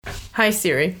Hi,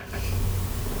 Siri.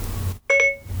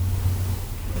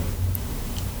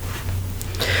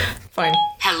 Fine.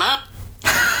 Hello?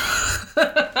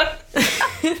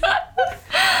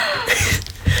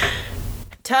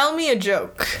 Tell me a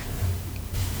joke.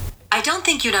 I don't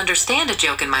think you'd understand a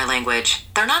joke in my language.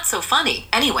 They're not so funny,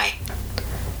 anyway.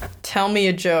 Tell me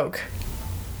a joke.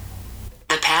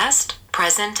 The past,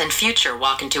 present, and future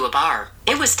walk into a bar.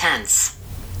 It was tense.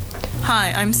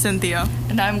 Hi, I'm Cynthia.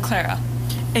 And I'm Clara.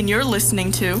 And you're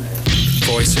listening to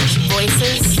Voices.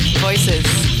 Voices. Voices.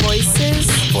 Voices.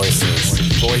 Voices.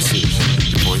 Voices.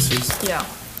 Voices? Yeah.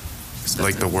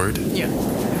 Like the word? Yeah.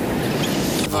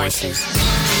 Voices.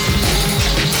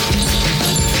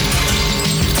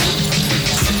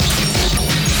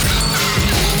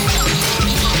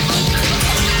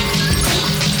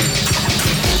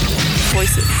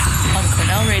 Voices on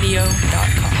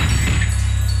CornellRadio.com.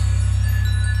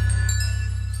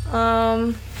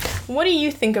 What do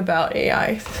you think about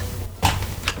AI?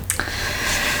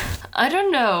 I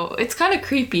don't know. It's kind of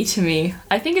creepy to me.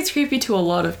 I think it's creepy to a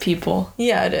lot of people.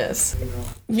 Yeah, it is.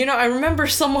 You know, I remember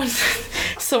someone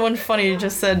funny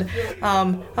just said,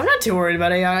 I'm not too worried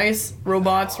about AIs,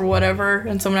 robots, or whatever.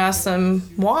 And someone asked them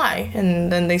why,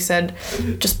 and then they said,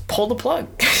 just pull the plug.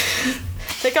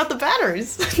 Take out the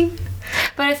batteries.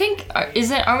 But I think,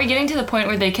 aren't we getting to the point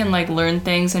where they can, like, learn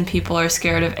things and people are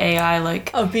scared of AI,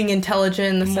 like... Of being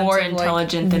intelligent in the sense more of,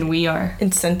 intelligent than we are.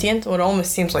 And sentient? Well, it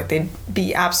almost seems like they'd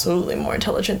be absolutely more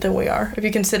intelligent than we are. If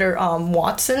you consider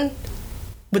Watson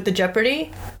with the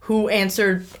Jeopardy, who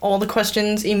answered all the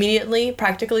questions immediately,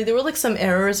 practically. There were, like, some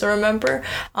errors, I remember.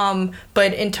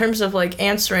 But in terms of, like,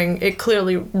 answering, it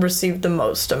clearly received the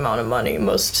most amount of money,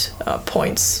 most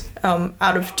points.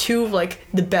 Out of two, like,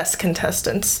 the best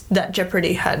contestants that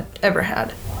Jeopardy had ever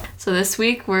had. So this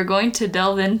week, we're going to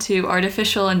delve into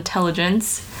artificial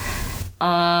intelligence.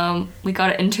 We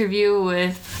got an interview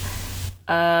with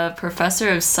a professor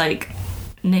of psych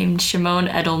named Shimon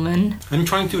Edelman. I'm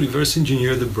trying to reverse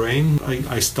engineer the brain.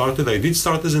 I did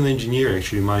start as an engineer,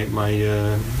 actually. My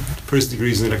first degree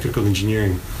is in electrical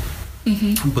engineering.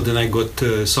 Mm-hmm. But then I got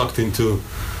sucked into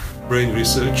brain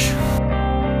research.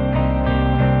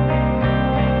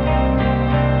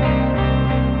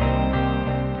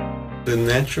 The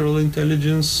natural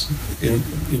intelligence,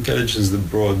 the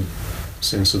broad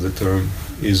sense of the term,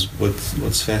 is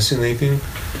what's fascinating.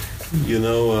 You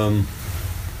know,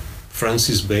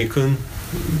 Francis Bacon,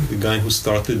 the guy who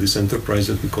started this enterprise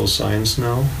that we call science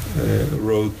now,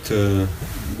 wrote,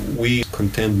 we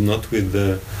contend not with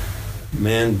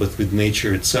man but with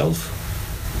nature itself.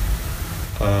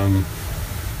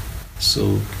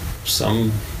 So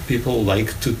some people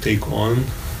like to take on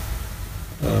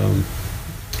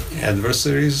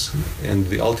adversaries, and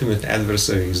the ultimate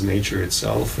adversary is nature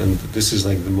itself, and this is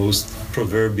like the most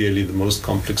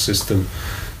complex system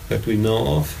that we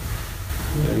know of,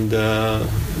 and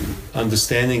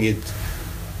understanding it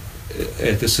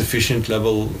at a sufficient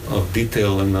level of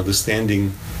detail and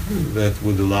understanding that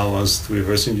would allow us to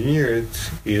reverse engineer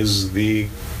it is the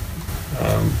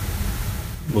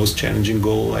most challenging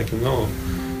goal I can know.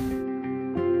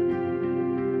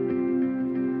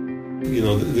 You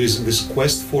know, there's this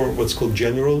quest for what's called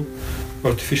general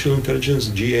artificial intelligence,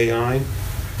 GAI,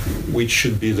 which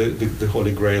should be the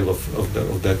holy grail of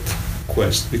that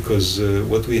quest, because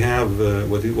what we have,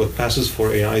 what passes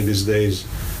for AI these days,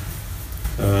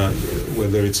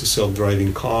 whether it's a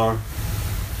self-driving car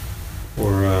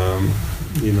or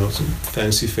some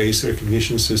fancy face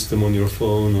recognition system on your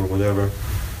phone or whatever,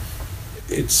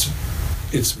 it's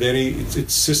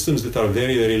systems that are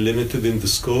very, very limited in the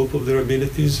scope of their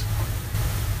abilities.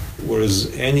 Whereas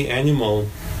any animal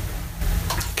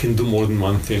can do more than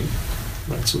one thing,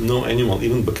 right? So no animal,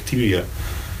 even bacteria,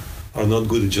 are not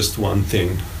good at just one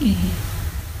thing.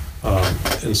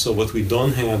 Mm-hmm. And so what we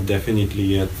don't have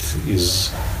definitely yet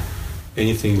is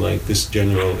anything like this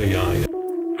general AI.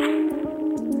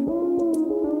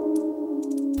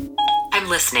 I'm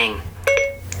listening.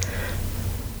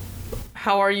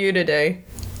 How are you today?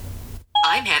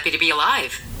 I'm happy to be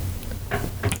alive.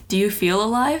 Do you feel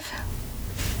alive?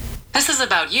 This is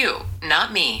about you,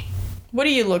 not me. What do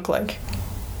you look like?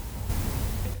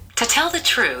 To tell the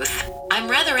truth, I'm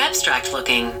rather abstract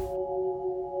looking.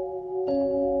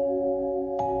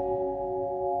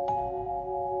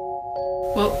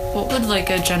 What would, like,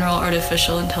 a general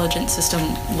artificial intelligence system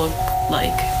look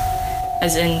like?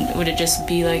 As in, would it just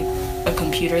be like a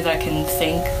computer that can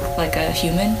think like a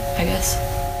human, I guess?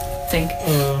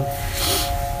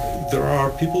 There are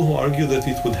people who argue that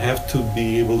it would have to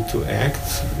be able to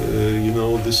act.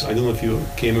 This, I don't know if you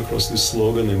came across this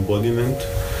slogan, embodiment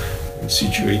and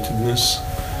situatedness.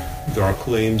 there are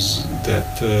claims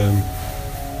that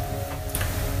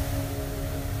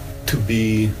to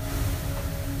be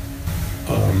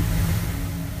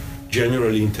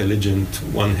generally intelligent,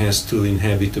 one has to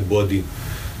inhabit a body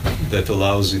that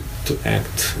allows it to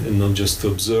act and not just to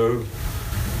observe,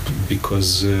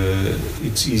 because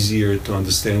it's easier to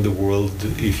understand the world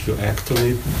if you act on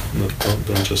it.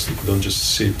 Don't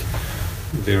just sit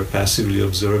there passively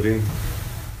observing.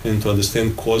 And to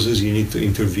understand causes, you need to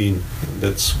intervene.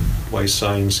 That's why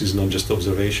science is not just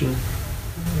observation,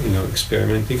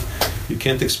 experimenting. You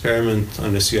can't experiment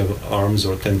unless you have arms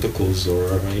or tentacles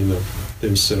or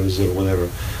pincers or whatever.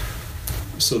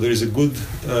 So there is a good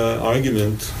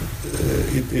argument.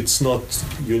 It's not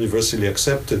universally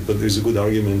accepted, but there's a good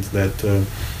argument that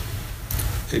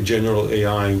a general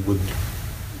AI would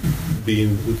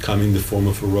come in the form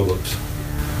of a robot.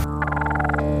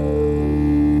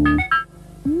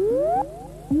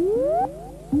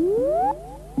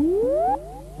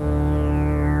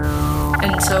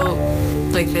 And so,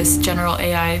 like this general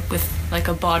AI with like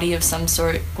a body of some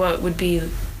sort, what would be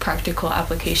practical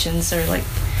applications, or like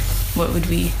what would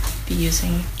we be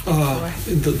using for?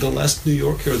 The last New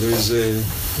Yorker, there is an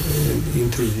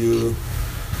interview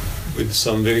with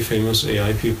some very famous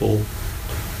AI people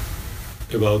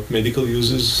about medical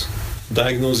uses,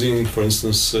 diagnosing, for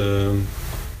instance,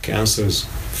 cancers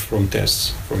from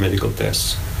medical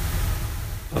tests,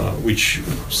 which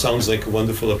sounds like a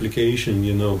wonderful application,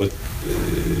 but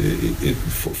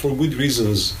for good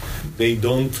reasons. They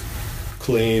don't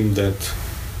claim that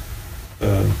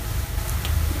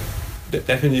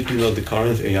definitely not the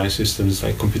current AI systems,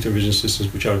 like computer vision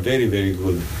systems, which are very, very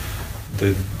good,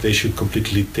 that they should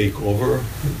completely take over,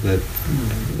 that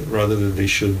rather that they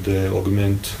should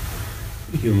augment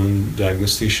human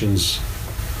diagnosticians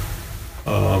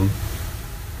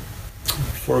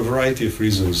for a variety of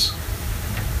reasons.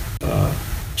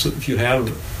 So if you have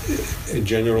a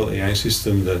general AI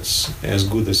system that's as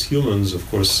good as humans, of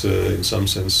course, in some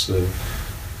sense,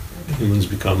 humans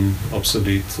become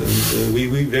obsolete, and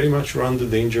we very much run the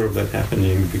danger of that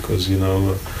happening, because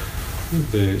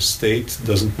the state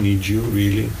doesn't need you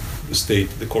really.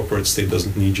 The corporate state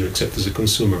doesn't need you except as a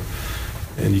consumer,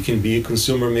 and you can be a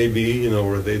consumer maybe,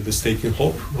 or the state can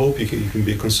hope you can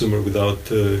be a consumer without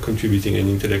contributing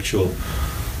any intellectual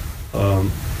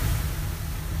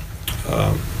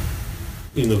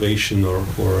innovation or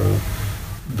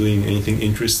doing anything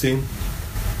interesting,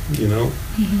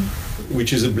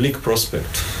 which is a bleak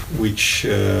prospect, which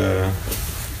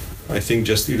I think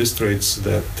just illustrates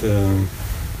that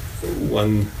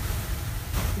one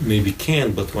maybe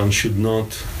can, but one should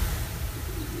not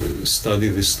study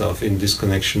this stuff in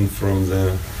disconnection from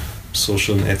the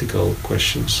social and ethical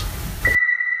questions.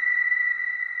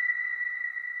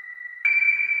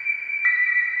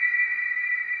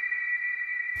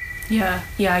 Yeah,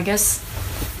 I guess,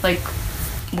 like,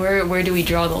 where do we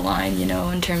draw the line,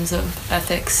 in terms of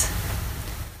ethics?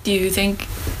 Do you think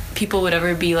people would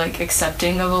ever be, like,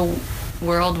 accepting of a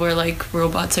world where, like,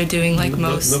 robots are doing, like,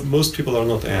 most... No, most people are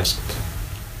not asked.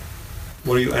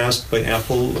 Were you asked by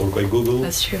Apple or by Google?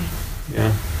 That's true.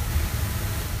 Yeah.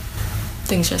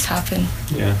 Things just happen.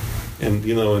 Yeah. And,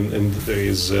 and there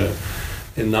is a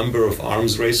number of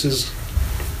arms races,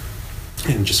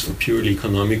 and just for purely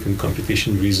economic and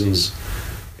competition reasons,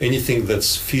 anything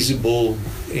that's feasible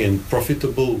and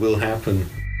profitable will happen.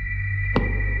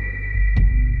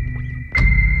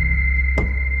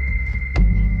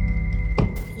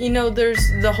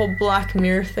 There's the whole Black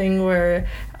Mirror thing where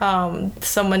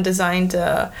someone designed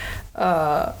an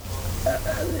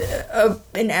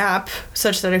app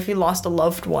such that if you lost a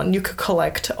loved one, you could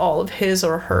collect all of his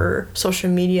or her social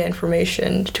media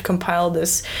information to compile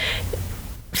this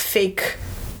fake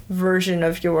version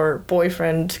of your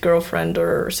boyfriend, girlfriend,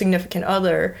 or significant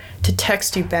other to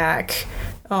text you back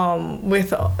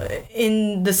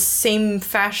in the same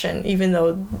fashion, even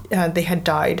though they had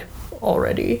died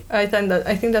already. I think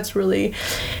that's really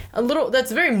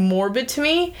that's very morbid to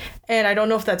me, and I don't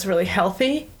know if that's really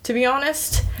healthy, to be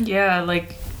honest. Yeah,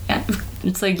 like,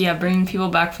 it's like, bringing people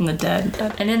back from the dead.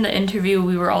 And in the interview,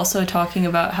 we were also talking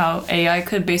about how AI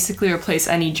could basically replace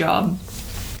any job.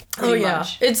 Oh yeah,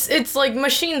 much. It's like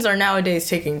machines are nowadays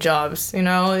taking jobs, and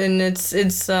it's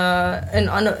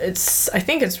I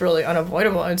think it's really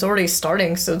unavoidable. It's already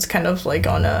starting, so it's kind of like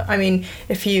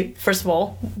if you, first of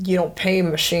all, you don't pay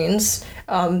machines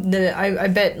I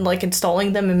bet like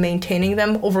installing them and maintaining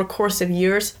them over a course of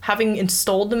years, having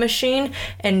installed the machine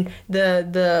and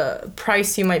the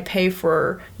price you might pay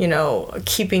for, you know,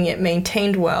 keeping it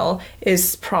maintained well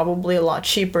is probably a lot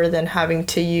cheaper than having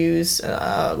to use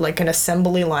like an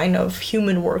assembly line of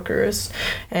human workers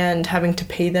and having to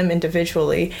pay them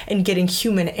individually and getting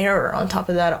human error on top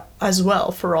of that as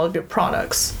well for all of your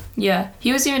products. Yeah,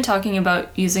 he was even talking about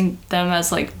using them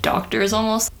as like doctors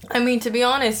almost. I mean, to be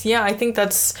honest, yeah, I think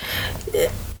that's...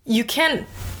 You can't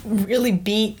really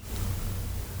beat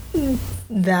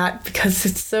that because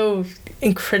it's so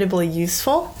incredibly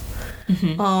useful.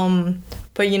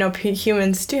 But, you know,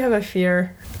 humans do have a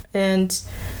fear. And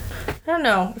I don't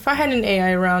know, if I had an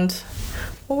AI around,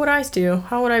 what would I do?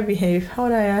 How would I behave? How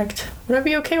would I act? Would I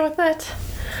be okay with that?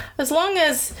 As long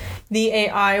as the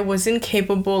AI was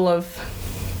incapable of...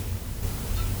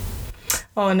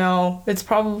 Oh no, it's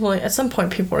probably, at some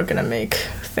point people are gonna make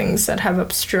things that have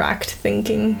abstract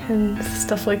thinking and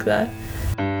stuff like that.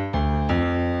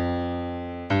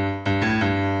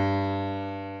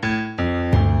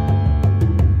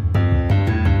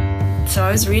 So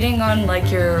I was reading on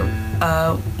like your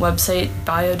website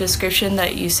bio description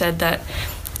that you said that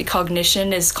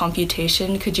cognition is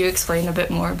computation. Could you explain a bit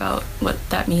more about what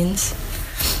that means?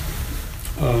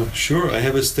 Sure, I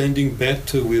have a standing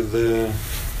bet with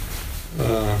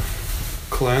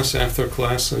class after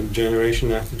class and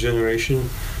generation after generation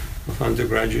of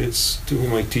undergraduates to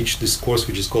whom I teach this course,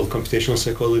 which is called computational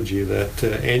psychology, that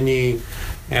any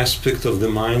aspect of the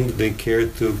mind they care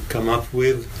to come up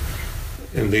with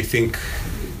and they think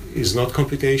is not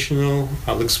computational,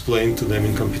 I'll explain to them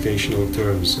in computational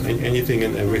terms, anything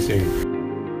and everything.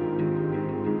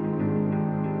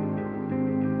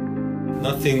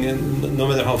 Nothing, and no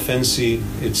matter how fancy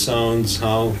it sounds,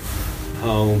 how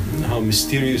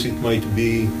mysterious it might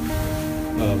be,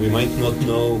 we might not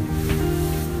know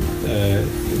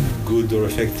good or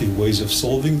effective ways of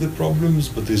solving the problems,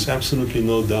 but there's absolutely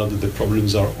no doubt that the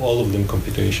problems are all of them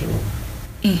computational.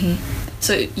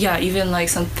 So yeah, even like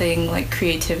something like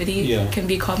creativity can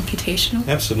be computational?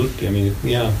 Absolutely, I mean,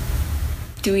 yeah.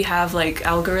 Do we have like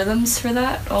algorithms for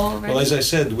that already? Well, as I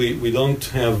said, we don't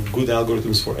have good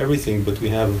algorithms for everything, but we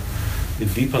have a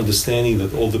deep understanding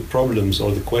that all the problems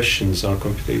or the questions are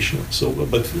computational. So,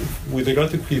 but with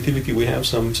regard to creativity, we have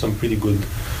some pretty good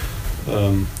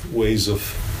ways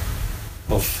of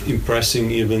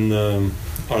impressing even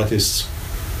artists.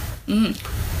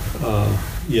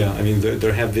 Yeah, I mean,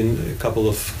 there have been a couple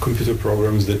of computer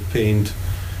programs that paint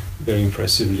very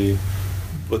impressively.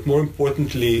 But more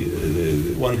importantly,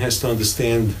 one has to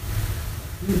understand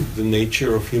the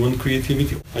nature of human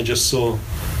creativity. I just saw,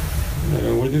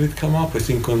 where did it come up? I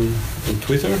think on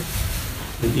Twitter,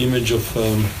 an image of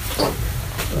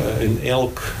an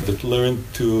elk that learned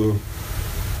to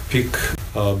pick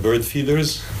bird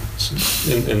feeders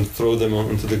and throw them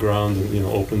onto the ground and, you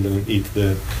know, open them and eat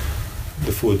the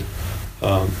food.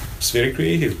 It's very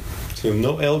creative. So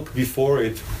no elk before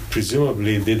it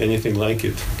presumably did anything like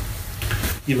it.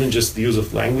 Even just the use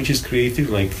of language is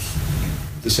creative, like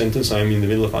the sentence I'm in the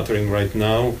middle of uttering right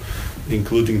now,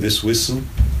 including this whistle,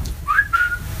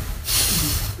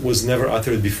 was never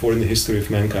uttered before in the history of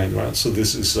mankind, right? So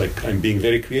this is like, I'm being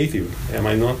very creative, am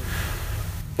I not?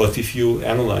 But if you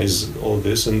analyze all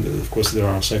this, and of course there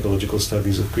are psychological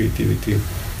studies of creativity,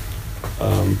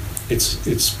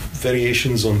 it's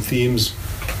variations on themes,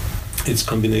 it's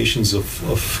combinations of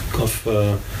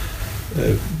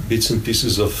bits and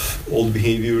pieces of old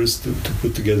behaviors to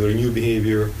put together a new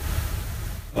behavior,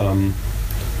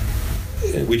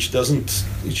 which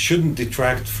shouldn't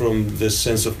detract from the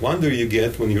sense of wonder you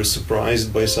get when you're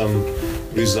surprised by some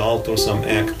result or some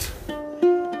act.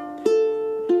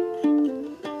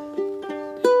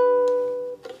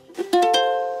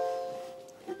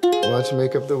 Why don't you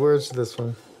make up the words to this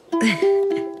one?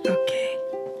 Okay.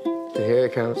 Here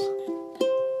it comes.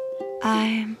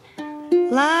 I'm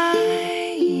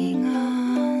lying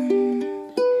on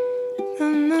the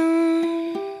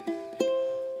moon.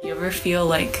 You ever feel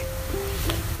like,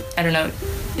 I don't know,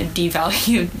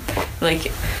 devalued?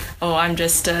 Like, oh, I'm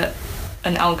just an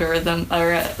algorithm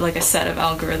or like a set of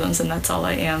algorithms and that's all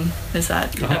I am. Is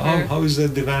that how is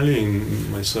that devaluing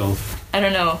myself? I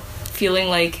don't know. Feeling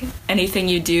like anything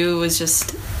you do was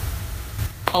just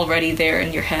already there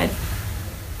in your head.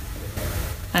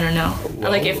 I don't know. Well,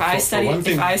 like if I studied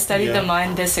the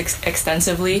mind this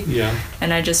extensively,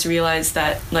 and I just realized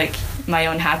that like my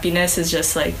own happiness is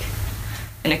just like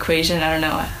an equation. I don't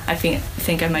know. I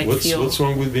think I might feel. What's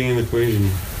wrong with being an equation?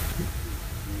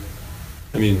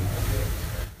 I mean,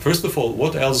 first of all,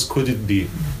 what else could it be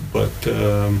but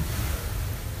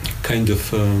kind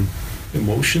of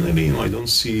emotionally. I don't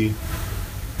see.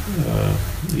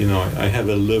 I have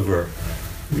a liver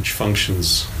which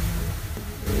functions.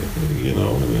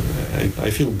 I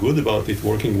feel good about it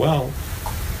working well.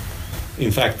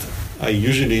 In fact, I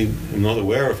usually am not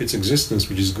aware of its existence,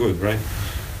 which is good, right?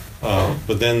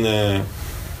 But then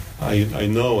I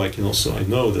know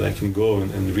that I can go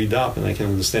and read up and I can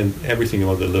understand everything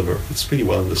about the liver. It's pretty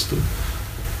well understood.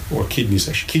 Or kidneys,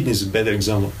 actually. Kidneys is a better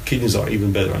example. Kidneys are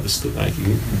even better understood. Like you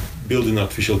can build an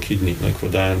artificial kidney, like for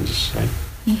dialysis, right?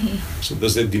 Mm-hmm. So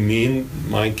does that demean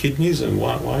my kidneys, and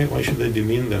why should they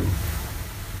demean them?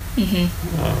 Mm-hmm.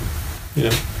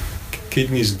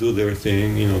 Kidneys do their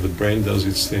thing. The brain does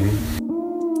its thing.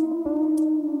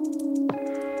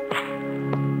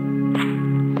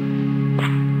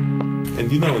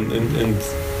 And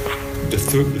the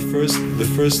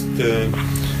first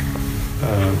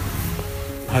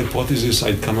hypothesis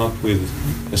I'd come up with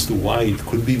as to why it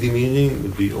could be demeaning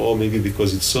would be, maybe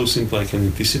because it's so simple I can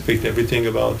anticipate everything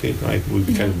about it, right? It would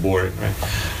be kind of boring, right?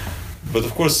 But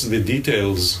of course the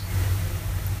details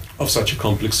of such a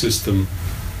complex system,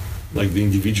 like the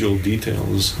individual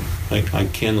details, I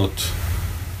cannot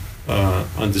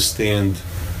understand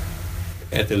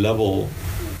at a level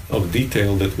of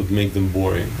detail that would make them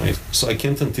boring, right? So I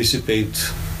can't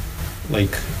anticipate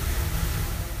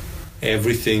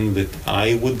everything that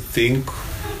I would think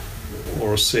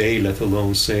or say, let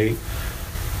alone say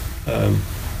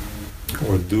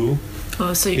or do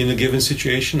in a given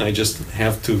situation. I just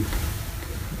have to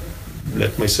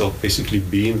let myself basically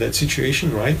be in that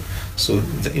situation, right? So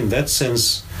in that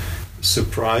sense,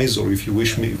 surprise, or if you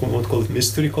wish me, you want to call it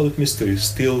mystery,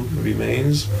 still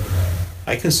remains.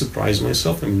 I can surprise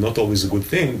myself. Not always a good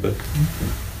thing, but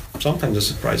sometimes I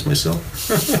surprise myself.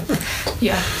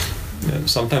 Yeah.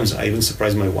 Sometimes I even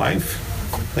surprise my wife.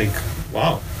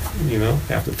 Wow,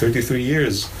 after 33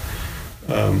 years,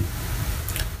 I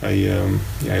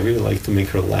really like to make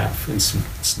her laugh.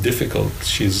 It's difficult.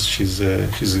 She's a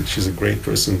great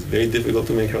person. Very difficult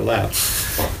to make her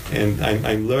laugh, and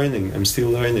I'm learning. I'm still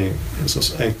learning. And so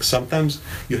sometimes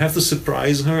you have to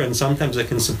surprise her, and sometimes I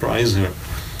can surprise her.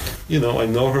 I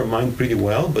know her mind pretty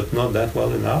well, but not that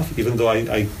well enough. Even though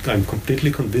I'm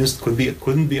completely convinced it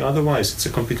couldn't be otherwise. It's a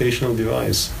computational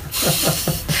device.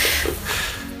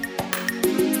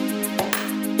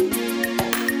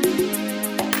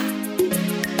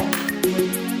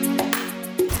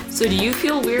 So do you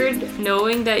feel weird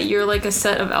knowing that you're like a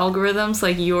set of algorithms,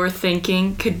 like your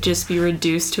thinking could just be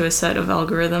reduced to a set of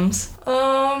algorithms?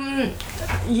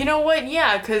 You know what?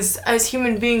 Yeah, because as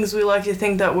human beings, we like to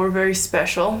think that we're very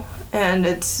special. And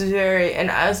and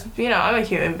as, I'm a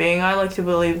human being, I like to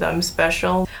believe that I'm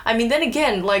special. Then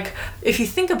again, if you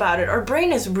think about it, our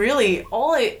brain is really,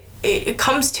 all it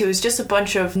comes to is just a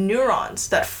bunch of neurons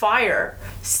that fire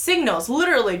signals,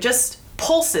 literally just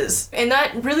pulses. And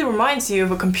that really reminds you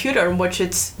of a computer in which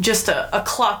it's just a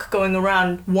clock going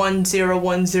around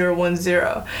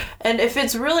 101010. And if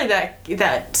it's really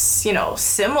that's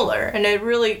similar, and it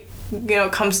really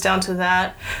comes down to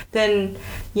that, then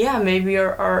yeah, maybe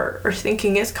our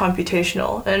thinking is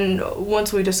computational. And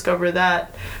once we discover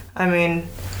that,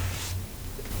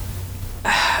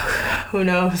 who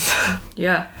knows?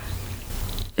 Yeah,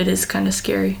 it is kind of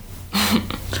scary.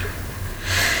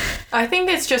 I think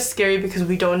it's just scary because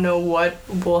we don't know what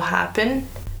will happen.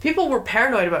 People were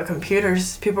paranoid about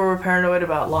computers. People were paranoid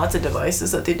about lots of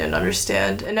devices that they didn't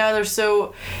understand. And now they're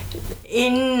so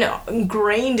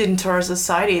ingrained into our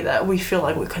society that we feel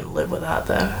like we couldn't live without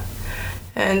them.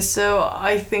 And so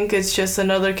I think it's just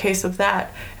another case of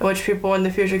that, in which people in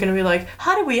the future are going to be like,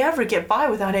 how did we ever get by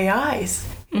without AIs?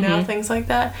 Things like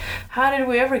that. How did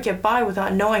we ever get by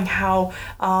without knowing how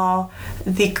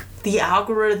the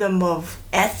algorithm of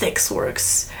ethics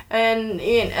works? And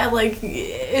everything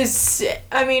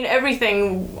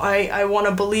I want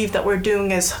to believe that we're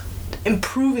doing is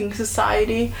improving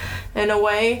society in a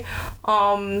way.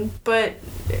 But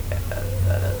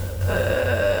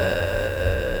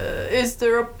is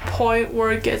there a point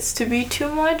where it gets to be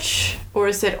too much? Or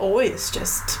is it always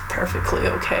just perfectly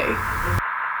okay?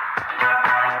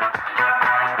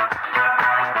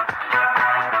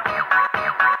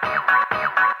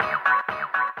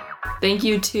 Thank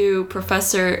you to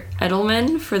Professor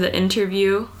Edelman for the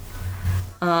interview,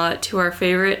 to our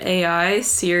favorite AI,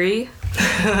 Siri.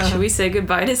 Should we say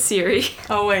goodbye to Siri?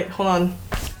 Oh wait, hold on.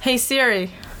 Hey Siri.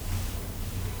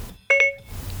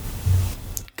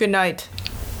 Good night.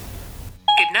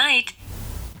 Good night.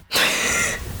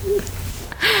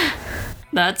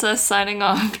 That's us signing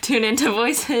off. Tune into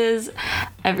Voices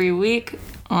every week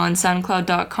on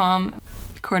SoundCloud.com,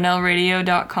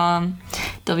 CornellRadio.com,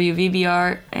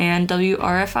 WVBR, and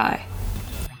WRFI.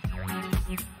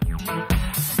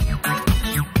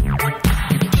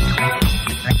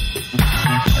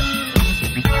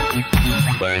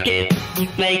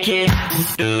 make it,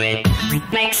 do it,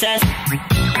 makes us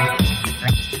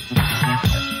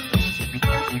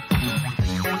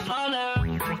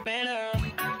harder, better,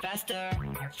 faster,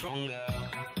 stronger.